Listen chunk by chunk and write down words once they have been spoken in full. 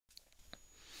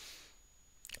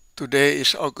Today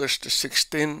is August the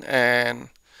 16th, and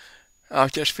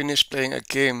I've just finished playing a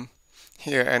game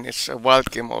here, and it's a wild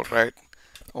game, alright.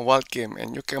 A wild game,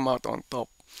 and you came out on top.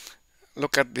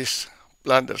 Look at this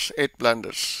blunders, 8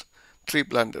 blunders, 3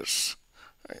 blunders.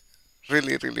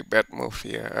 Really, really bad move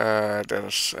here.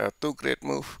 There's 2 great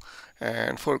move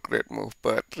and 4 great move,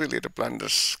 but really the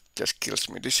blunders just kills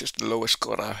me. This is the lowest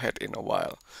score I've had in a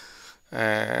while.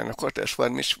 And of course, there's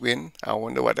one miss win. I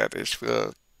wonder what that is.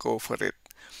 We'll go for it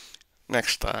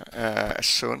next time,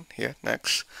 soon here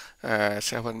next.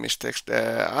 7 mistakes.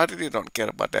 I really don't care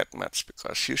about that much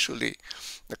because usually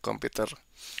the computer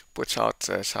puts out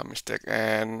some mistake.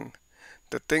 And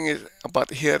the thing is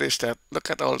about here is that look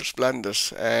at all those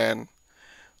blunders, and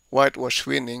white was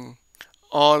winning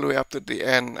all the way up to the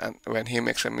end, and when he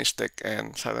makes a mistake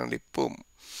and suddenly boom,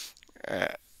 uh,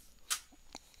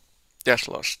 just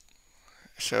lost.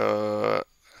 So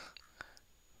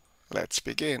let's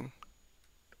begin.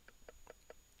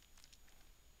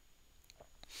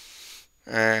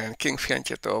 And king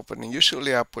fianchetto opening.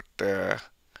 Usually I put the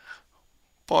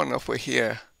pawn over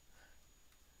here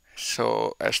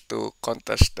so as to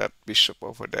contest that bishop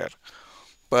over there,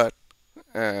 but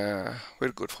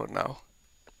we're good for now.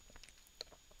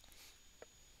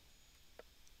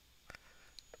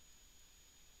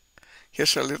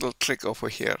 Here's a little trick over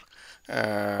here.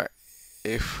 Uh,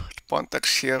 if pawn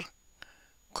takes here,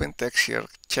 queen takes here,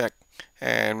 check,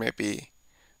 and maybe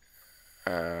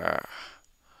uh,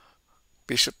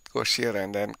 bishop goes here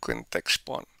and then queen takes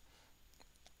pawn.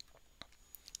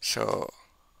 So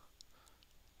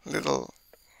little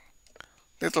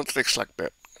tricks like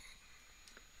that.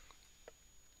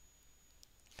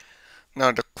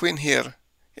 Now the queen here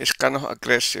is kind of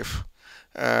aggressive,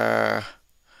 uh,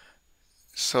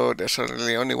 so there's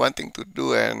really only one thing to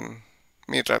do, and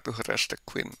me try to harass the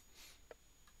queen.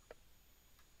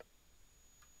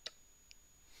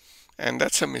 And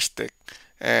that's a mistake,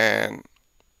 and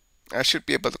I should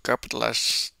be able to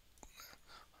capitalize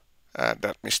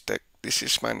that mistake. This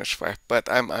is -5, but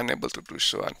I'm unable to do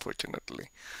so, unfortunately.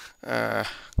 Uh,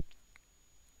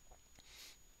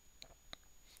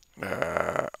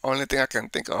 the only thing I can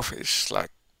think of is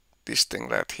like this thing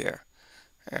right here,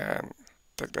 and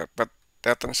like that, but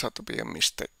that turns out to be a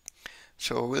mistake.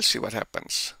 So we'll see what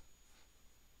happens.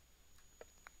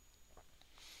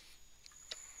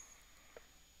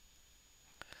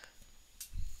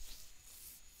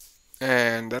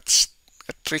 And that's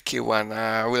a tricky one.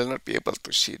 I will not be able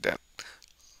to see that.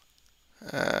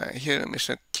 Here is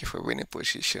not give a winning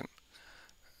position.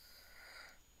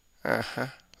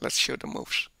 Let's show the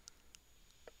moves.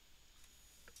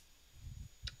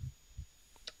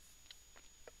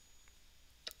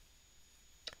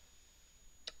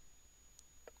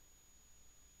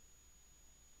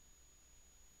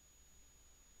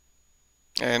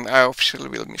 And I officially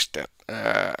will miss that.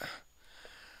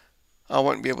 I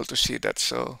won't be able to see that,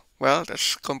 so well,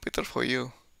 that's computer for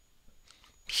you.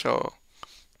 So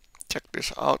check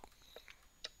this out.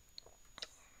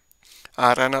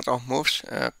 I ran out of moves,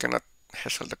 cannot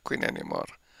hassle the queen anymore,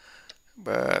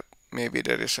 but maybe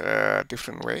there is a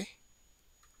different way.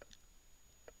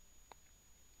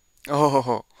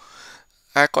 Oh,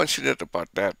 I considered about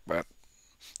that, but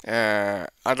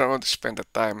I don't want to spend the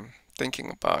time thinking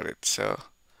about it. So,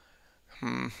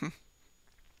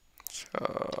 so,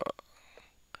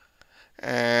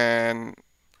 and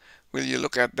will you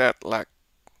look at that, like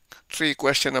 3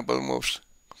 questionable moves,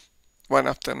 one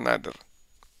after another?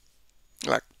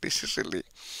 Like this is really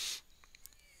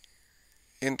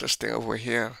interesting over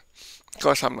here. Of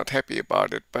course, I'm not happy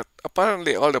about it, but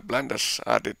apparently all the blunders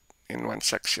are did in one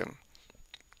section.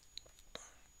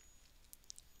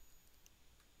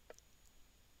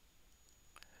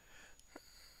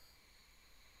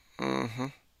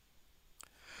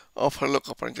 Overlook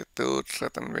opportunity to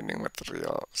threaten winning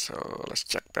material. So let's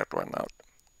check that one out.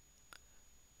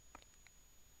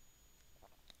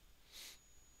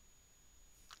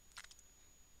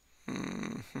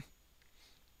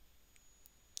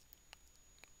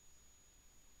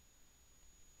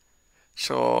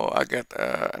 So I get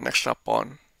an extra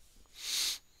pawn.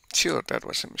 Sure, that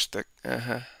was a mistake.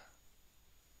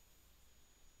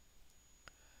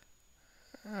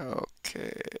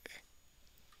 Okay.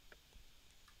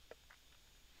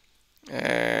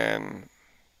 And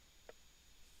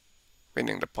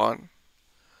winning the pawn.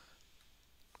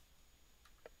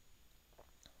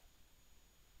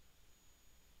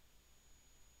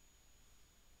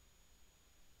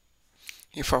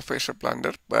 If I face a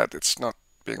blunder, but it's not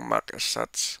being marked as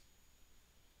such.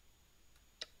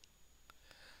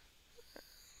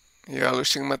 You are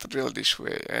losing material this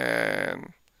way,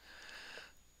 and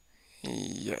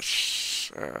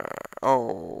yes,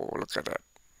 Oh, look at that.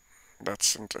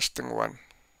 That's interesting one.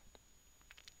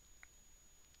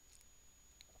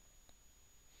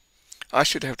 I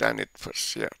should have done it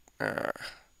first. Yeah,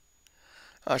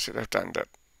 I should have done that.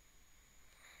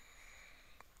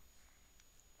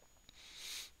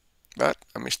 But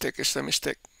a mistake is a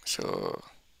mistake. So,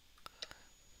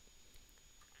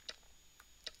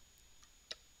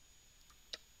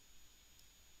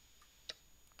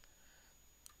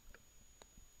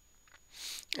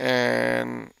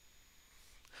 and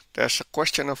there's a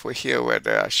question over here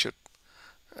whether I should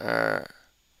uh,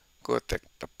 go take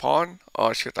the pawn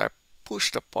or should I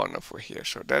push the pawn over here.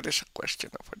 So that is a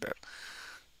question over there.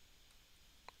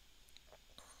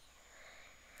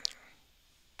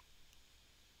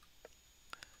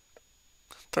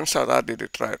 Turns out I did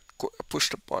it right, push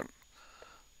the pawn.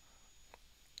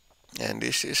 And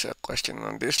this is a question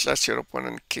on this. Let your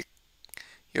opponent kick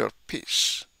your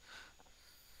piece.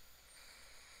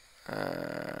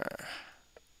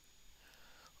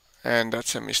 And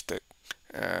that's a mistake,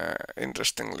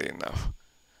 interestingly enough.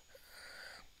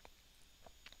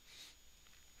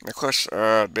 Because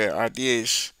the idea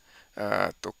is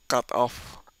to cut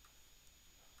off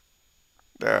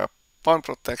the pawn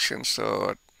protection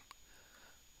so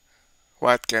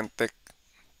white can take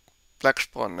black's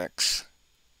pawn next.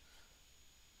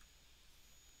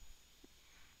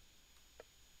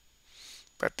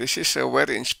 But this is a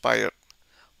very inspired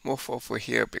move over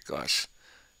here because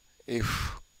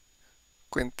if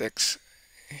queen takes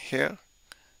here,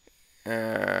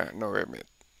 no wait a minute.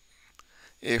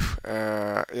 If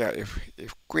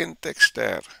if queen takes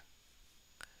there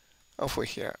over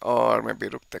here, or maybe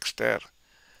rook takes there,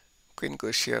 queen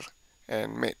goes here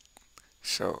and mate.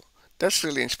 So that's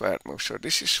really inspired move. So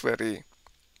this is very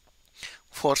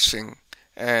forcing,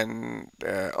 and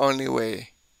the only way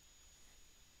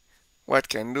white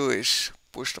can do is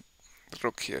push the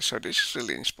rook here. So this is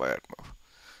really inspired move.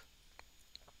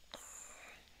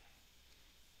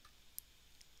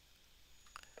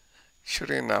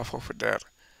 Sure enough over there.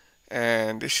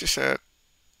 And this is a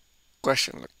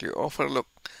question like you overlook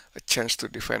a chance to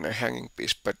defend a hanging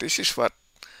piece, but this is what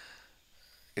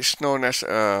is known as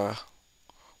a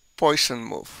poison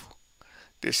move.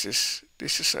 This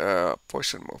is a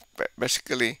poison move.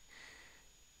 Basically,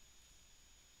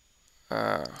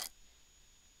 uh,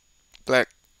 black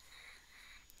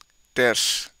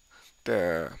dares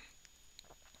the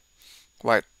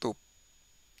white to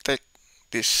take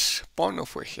this pawn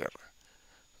over here.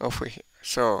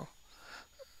 So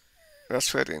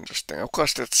that's very interesting. Of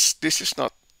course, this is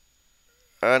not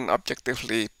an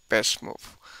objectively best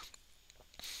move,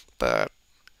 but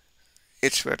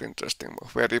it's very interesting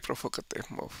move, very provocative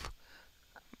move.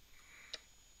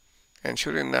 And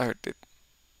sure enough, it did.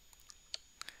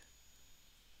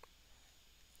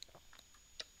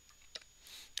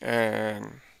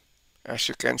 And as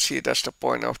you can see, that's the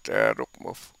point of the rook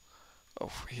move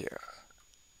over here.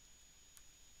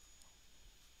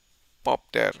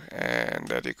 Pop there, and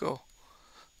there you go.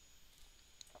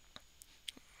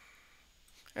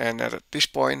 And at this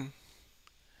point,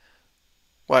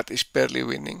 white is barely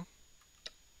winning.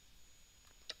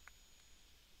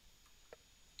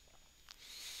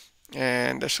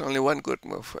 And there's only one good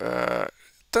move.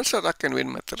 Turns out I can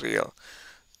win material.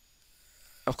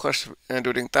 Of course,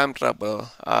 during time trouble,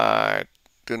 I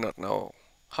do not know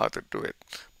how to do it.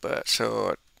 But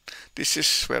so this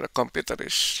is where a computer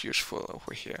is useful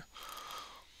over here.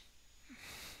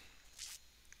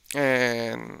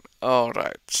 And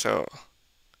alright, so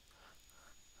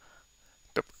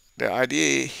the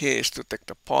idea here is to take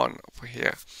the pawn over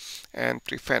here and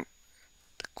prevent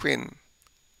the queen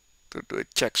to do a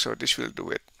check. So this will do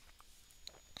it.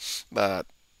 But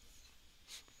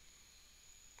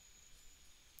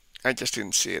I just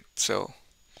didn't see it. So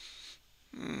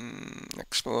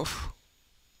next move.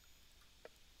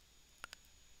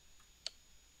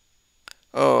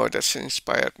 Oh, that's an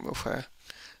inspired move, huh?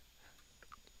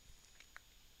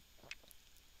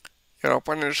 Your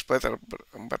opponent is better,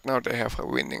 but now they have a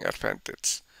winning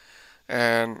advantage.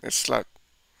 And it's like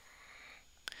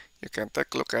you can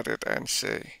take a look at it and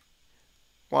say,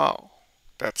 wow,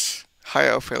 that's high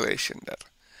evaluation there.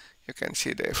 You can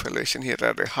see the evaluation here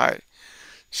rather high.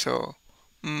 So,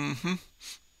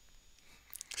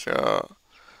 so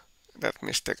that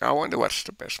mistake. I wonder what's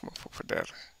the best move over there.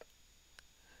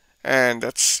 And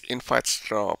that's invites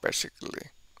draw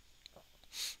basically.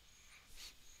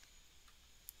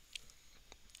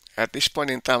 At this point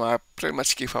in time, I pretty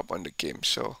much give up on the game.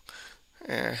 So,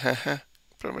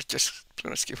 pretty much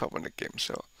give up on the game.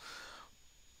 So,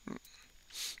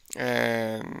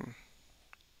 and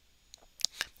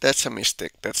that's a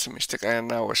mistake. That's a mistake.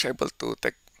 And I was able to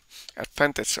take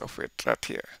advantage of it right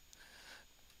here.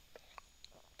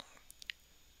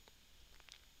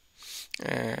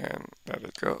 And there we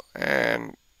go.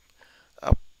 And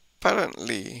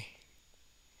apparently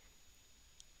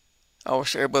I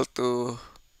was able to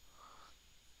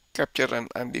capture an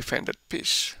undefended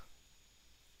piece.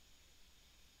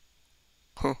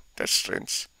 That's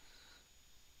strange.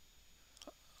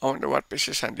 I wonder what piece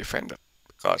is undefended,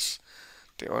 because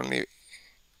the only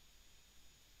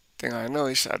thing I know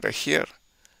is either here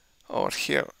or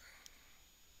here.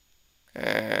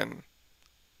 And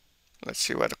let's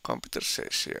see what the computer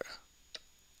says here.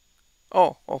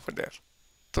 Oh, over there.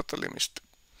 Totally missed it.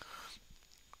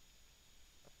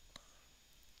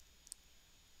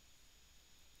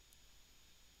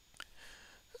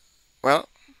 Well,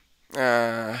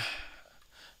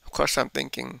 of course I'm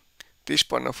thinking this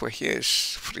pawn over here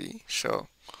is free, so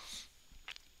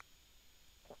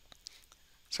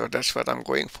that's what I'm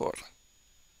going for.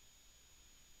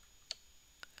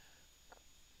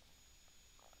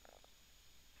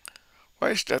 Why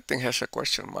is that thing has a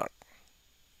question mark?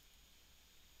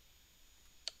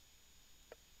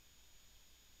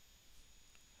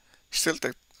 Still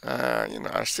take,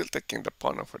 I'm still taking the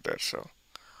pawn over there, so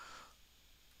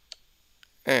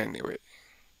anyway.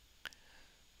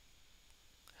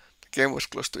 The game was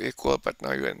close to equal, but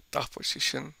now you're in tough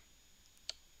position.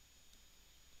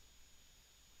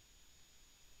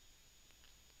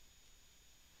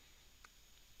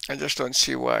 I just don't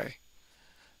see why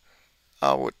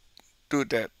I would do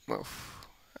that move.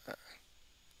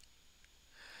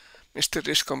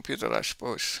 Mysterious computer, I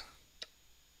suppose.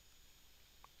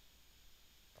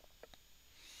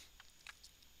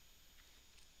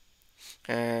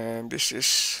 And this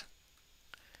is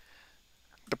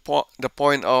the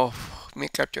point of me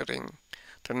capturing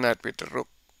the knight with the rook,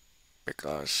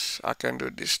 because I can do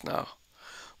this now.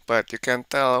 But you can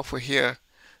tell over here,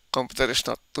 computer is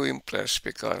not too impressed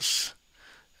because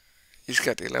he's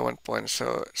got 11 points.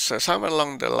 So somewhere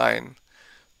along the line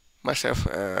must have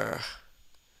a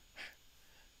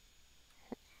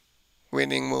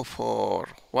winning move for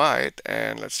white,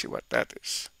 and let's see what that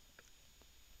is.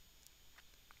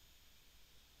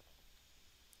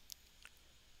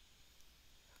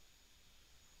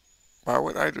 Why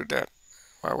would I do that?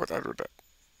 Why would I do that?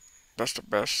 That's the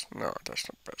best? No, that's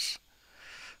not best.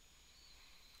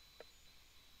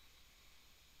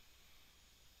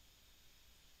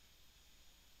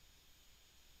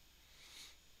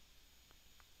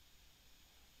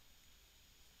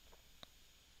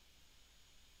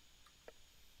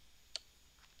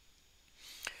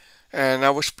 And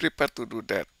I was prepared to do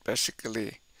that.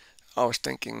 Basically, I was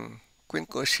thinking queen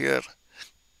goes here,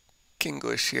 king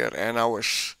goes here, and I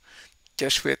was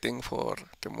just waiting for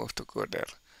the move to go there.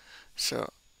 So,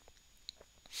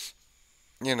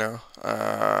 you know,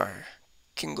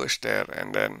 king goes there,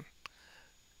 and then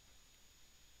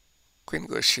queen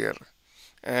goes here,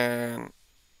 and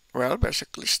well,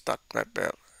 basically stuck right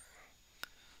there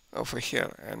over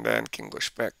here, and then king goes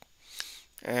back,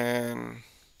 and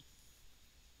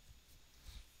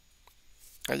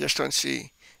I just don't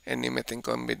see any mating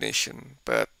combination.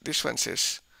 But this one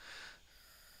says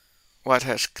what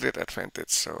has great advantage,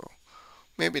 so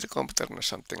maybe the computer knows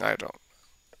something I don't.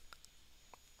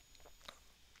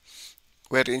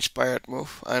 Very inspired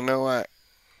move. I know I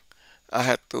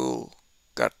had to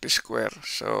cut this square,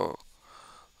 so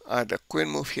either queen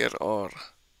move here or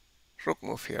rook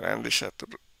move here, and decided to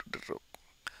do the rook.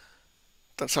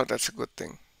 Turns out that's a good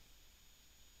thing.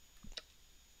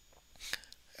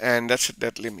 And that's a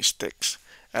deadly mistake.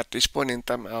 At this point in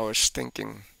time, I was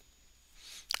thinking,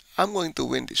 I'm going to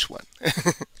win this one.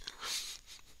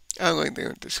 I'm going to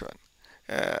win this one.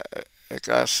 Uh,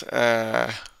 because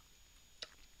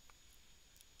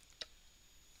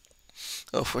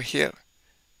over here,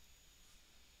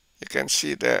 you can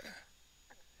see the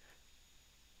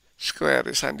square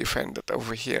is undefended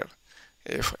over here.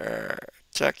 If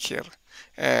check here,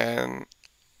 and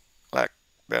like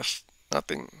there's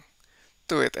nothing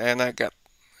to it, and I got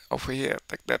over here,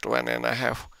 take that one, and I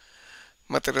have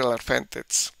material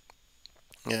advantage.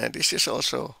 This is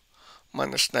also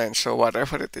 -9, so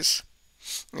whatever it is,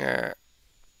 uh,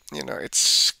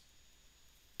 it's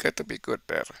got to be good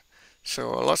there.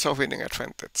 So lots of winning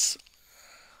advantage.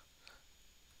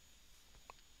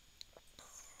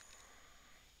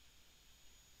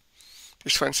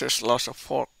 This one says loss of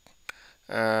fork.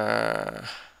 I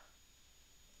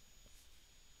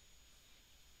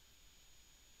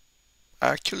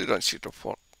actually don't see the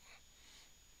fork.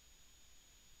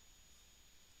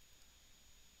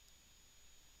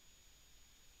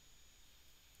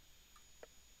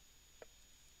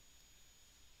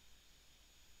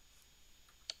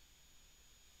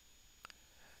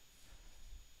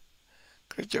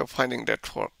 Good job finding that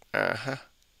fork.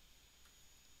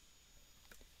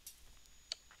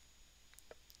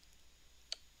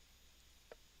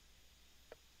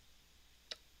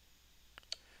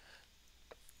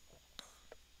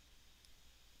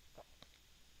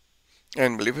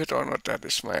 And believe it or not, that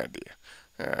is my idea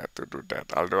to do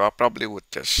that. Although I probably would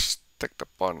just take the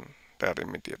pawn there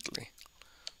immediately.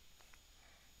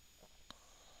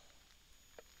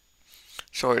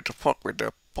 So it fork with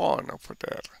the pawn over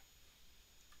there.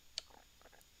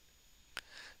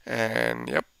 And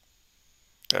yep,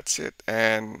 that's it.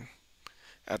 And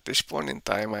at this point in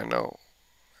time, I know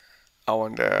I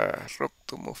want the rook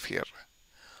to move here,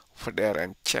 over there,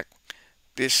 and check.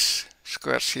 This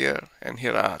squares here and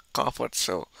here are covered,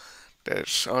 so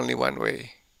there's only one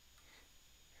way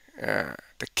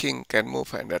the king can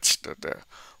move, and that's to the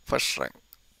first rank.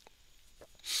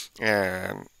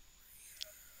 And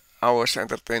I was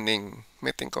entertaining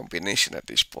mating combination at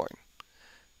this point.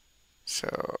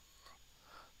 So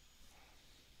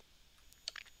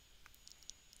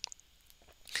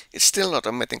it's still not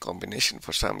a mating combination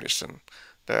for some reason.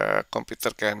 The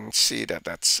computer can see that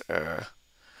that's a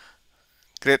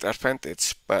great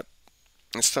advantage, but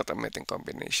it's not a mating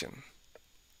combination.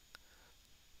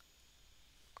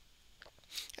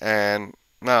 And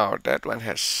now that one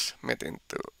has made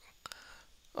into,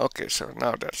 okay, so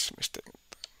now that's mistake.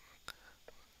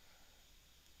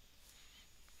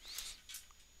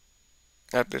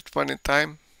 At that point in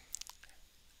time,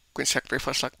 queen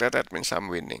sacrifice like that, that means I'm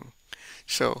winning.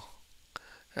 So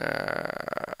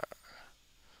uh,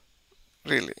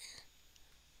 really,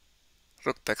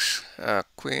 rook takes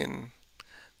queen,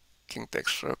 king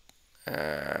takes rook,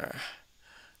 uh,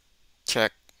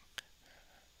 check,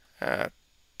 uh,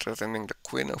 threatening the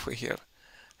queen over here.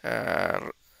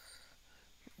 Uh,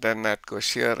 then knight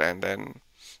goes here, and then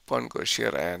pawn goes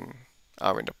here, and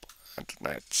I win the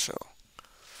knight. So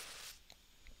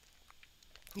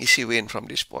easy win from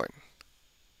this point.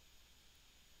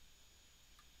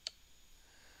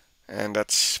 And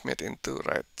that's made into,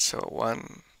 right? So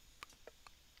 1,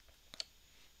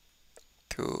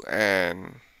 2,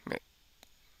 and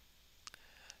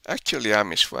actually I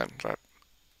missed one, right?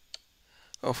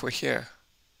 Over here.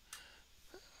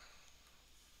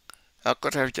 I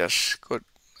could have just got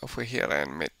over here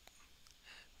and made.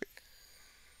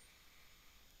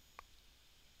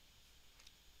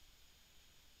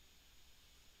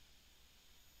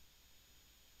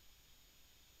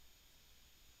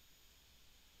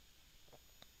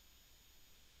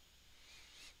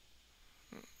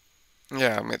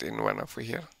 Yeah, I made in one over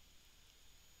here.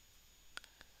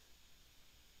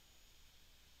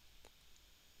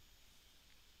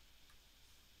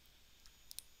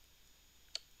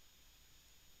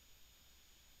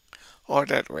 Or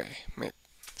that way, mate.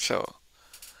 So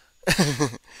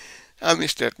I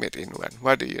missed that made in one.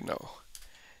 What do you know?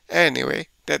 Anyway,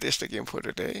 that is the game for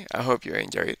today. I hope you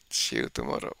enjoy it. See you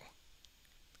tomorrow.